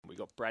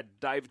got Brad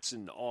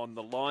Davidson on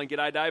the line.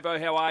 G'day,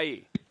 Davo. How are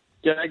you?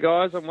 G'day,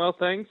 guys. I'm well,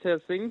 thanks.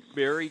 How's things?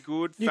 Very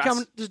good.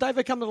 Does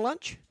Davo come to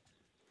lunch?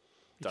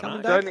 I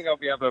don't think I'll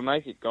be able to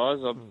make it, guys.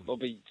 I'll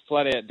be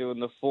flat out doing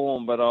the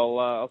form, but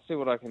I'll see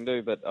what I can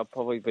do. But I'll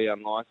probably be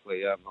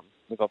unlikely. I'm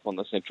up on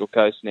the Central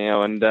Coast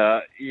now, and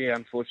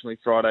unfortunately,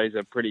 Friday's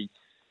a pretty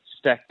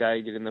stacked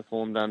day getting the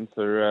form done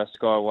for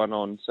Sky One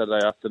on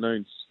Saturday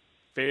afternoons.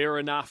 Fair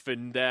enough,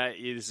 and it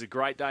is a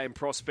great day in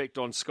prospect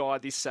on Sky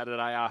this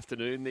Saturday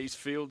afternoon. These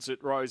fields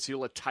at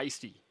Rosehill are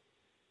tasty.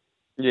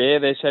 Yeah,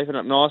 they're shaping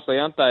up nicely,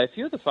 aren't they? A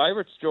few of the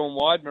favourites drawn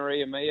wide,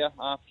 Maria Mia,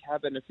 Half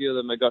Cabin, a few of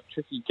them have got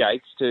tricky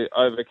gates to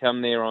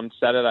overcome there on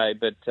Saturday,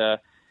 but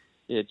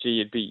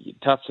it'd be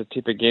tough to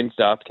tip against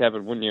Half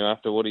Cabin, wouldn't you,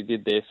 after what he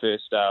did there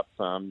first up?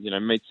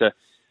 Meets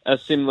a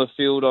similar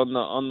field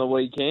on the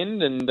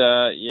weekend, and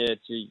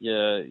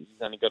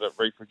he's only got to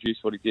reproduce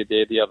what he did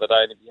there the other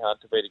day, and it'd be hard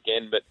to beat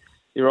again, but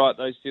you're right,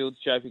 those fields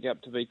shaping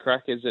up to be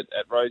crackers at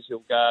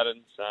Rosehill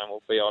Gardens.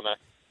 We'll be on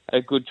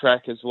a good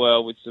track as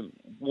well with some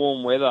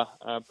warm weather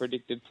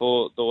predicted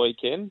for the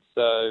weekend.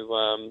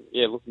 So,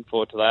 looking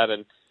forward to that.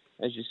 And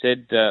as you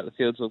said, the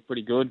fields look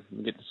pretty good.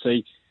 We get to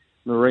see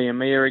Maria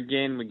Mia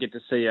again. We get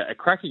to see a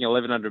cracking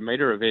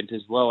 1,100-metre event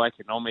as well,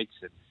 Economics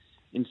and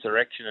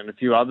Insurrection and a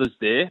few others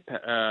there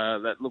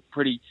that look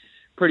pretty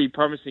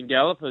promising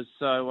gallopers.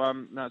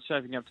 So it's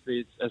shaping up to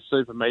be a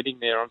super meeting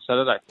there on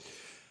Saturday.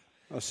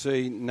 I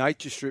see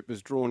Nature Strip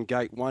has drawn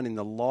gate 1 in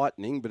the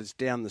Lightning, but it's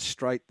down the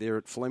straight there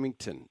at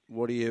Flemington.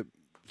 What do you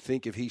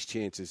think of his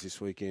chances this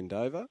weekend,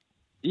 Dover?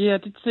 Yeah, I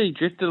did see he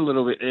drifted a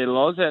little bit there,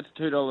 Loz, out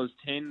to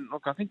 $2.10.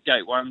 Look, I think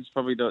gate 1's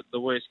probably the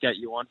worst gate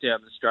you want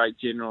down the straight,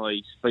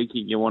 generally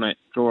speaking. You want to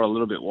draw a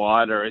little bit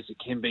wider, as it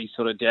can be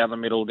sort of down the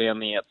middle, down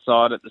the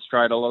outside at the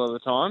straight a lot of the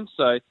time.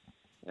 So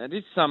it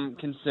is some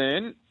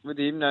concern with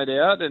him, no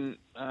doubt, and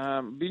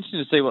it'll be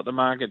interesting to see what the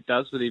market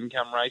does with him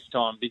come race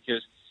time,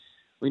 because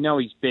we know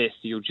he's best,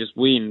 he'll just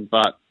win,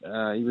 but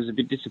he was a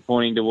bit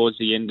disappointing towards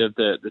the end of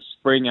the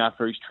spring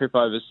after his trip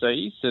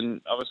overseas,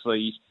 and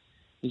obviously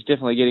he's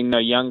definitely getting no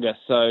younger.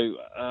 So,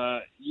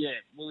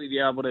 will he be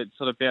able to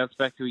sort of bounce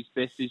back to his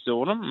best this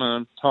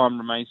autumn? Time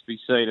remains to be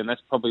seen, and that's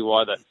probably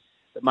why the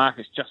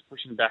market's just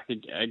pushing back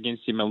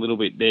against him a little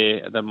bit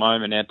there at the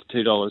moment, out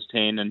to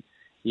 $2.10, and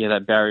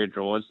that barrier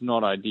draw is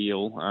not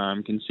ideal,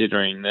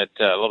 considering that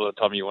a lot of the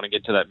time you want to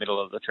get to that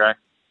middle of the track.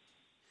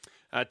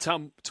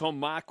 Tom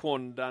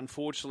Marquand,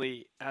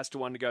 unfortunately, has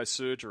to undergo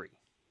surgery.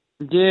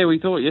 Yeah, we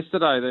thought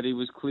yesterday that he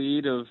was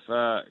cleared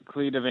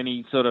of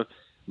any sort of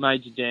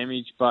major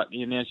damage, but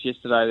he announced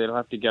yesterday that he'll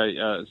have to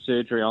go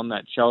surgery on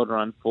that shoulder,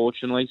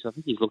 unfortunately. So I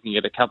think he's looking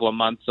at a couple of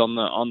months on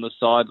the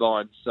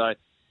sidelines. So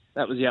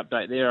that was the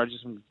update there. I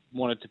just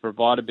wanted to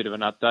provide a bit of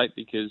an update,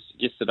 because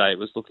yesterday it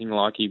was looking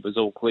like he was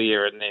all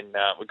clear, and then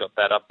we got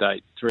that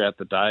update throughout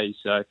the day.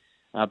 So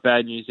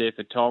bad news there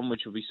for Tom,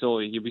 which he'll be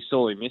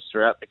sorely missed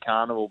throughout the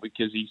carnival,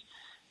 because he's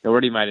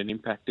already made an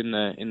impact in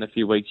the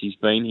few weeks he's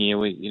been here.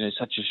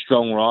 Such a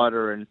strong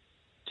rider and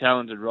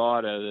talented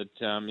rider that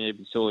he'll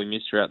be sorely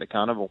missed throughout the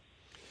carnival.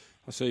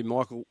 I see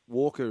Michael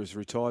Walker has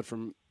retired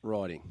from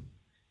riding.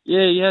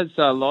 Yeah, he has,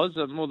 Loz.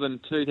 More than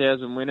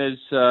 2,000 winners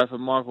for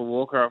Michael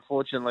Walker.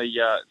 Unfortunately,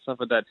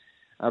 suffered that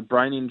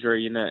brain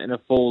injury in a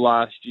fall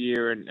last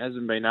year, and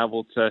hasn't been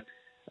able to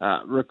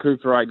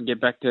recuperate and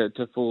get back to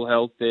full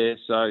health there.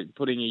 So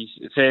putting his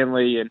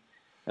family and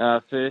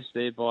first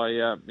there by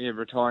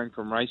retiring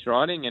from race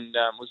riding, and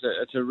was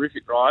a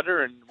terrific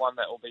rider, and one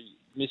that will be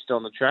missed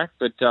on the track.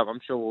 But I'm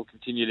sure we'll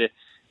continue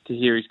to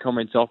hear his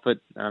comments off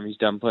it. He's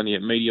done plenty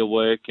of media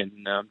work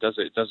and does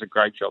a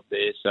great job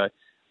there. So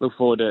look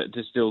forward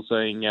to still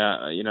seeing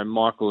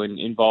Michael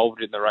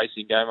involved in the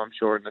racing game, I'm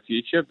sure, in the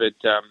future. But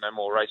no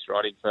more race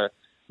riding for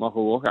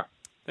Michael Walker.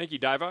 Thank you,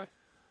 Davo.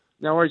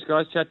 No worries,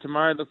 guys. Chat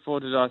tomorrow. Look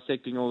forward to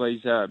dissecting all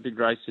these big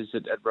races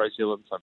at Rosehill and Flemington.